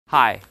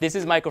Hi, this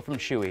is Michael from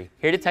Chewy,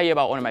 here to tell you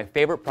about one of my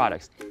favorite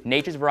products,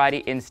 Nature's Variety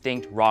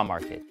Instinct Raw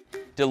Market.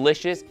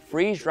 Delicious,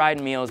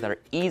 freeze-dried meals that are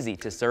easy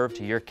to serve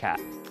to your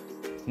cat.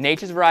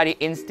 Nature's Variety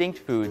Instinct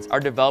foods are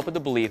developed with the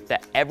belief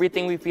that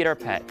everything we feed our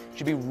pet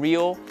should be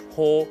real,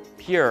 whole,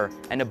 pure,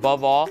 and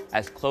above all,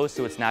 as close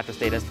to its natural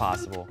state as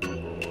possible.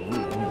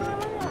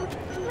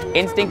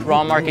 Instinct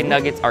Raw Market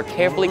nuggets are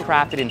carefully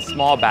crafted in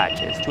small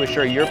batches to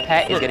assure your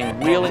pet is getting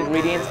real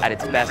ingredients at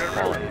its best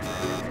quality.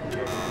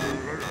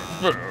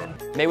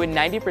 Made with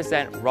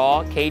 90%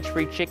 raw,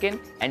 cage-free chicken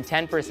and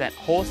 10%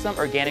 wholesome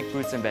organic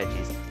fruits and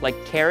veggies, like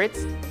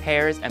carrots,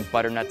 pears, and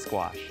butternut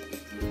squash.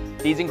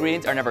 These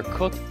ingredients are never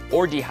cooked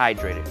or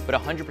dehydrated, but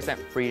 100%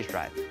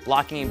 freeze-dried,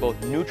 locking in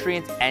both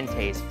nutrients and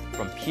taste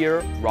from pure,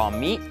 raw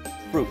meat,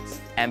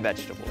 fruits, and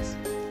vegetables.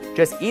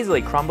 Just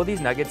easily crumble these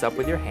nuggets up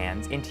with your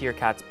hands into your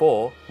cat's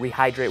bowl,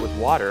 rehydrate with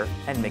water,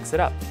 and mix it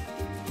up.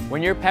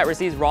 When your pet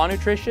receives raw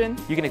nutrition,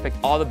 you can expect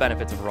all the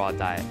benefits of a raw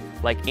diet,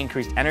 like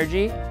increased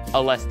energy,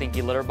 a less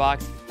stinky litter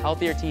box,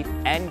 healthier teeth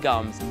and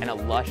gums, and a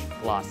lush,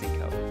 glossy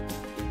coat.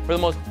 For the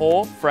most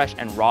whole, fresh,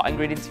 and raw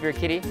ingredients for your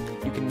kitty,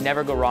 you can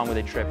never go wrong with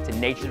a trip to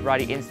Nature's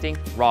Variety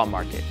Instinct Raw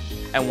Market.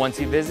 And once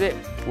you visit,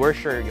 we're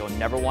sure you'll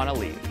never want to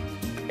leave.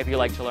 If you'd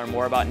like to learn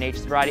more about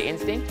Nature's Variety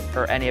Instinct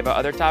or any of our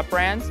other top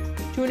brands,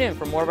 tune in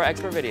for more of our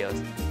expert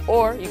videos,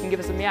 or you can give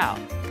us a meow.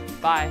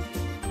 Bye.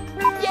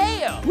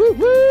 Yeah!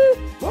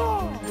 Woo-woo!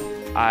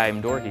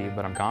 I'm dorky,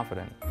 but I'm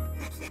confident.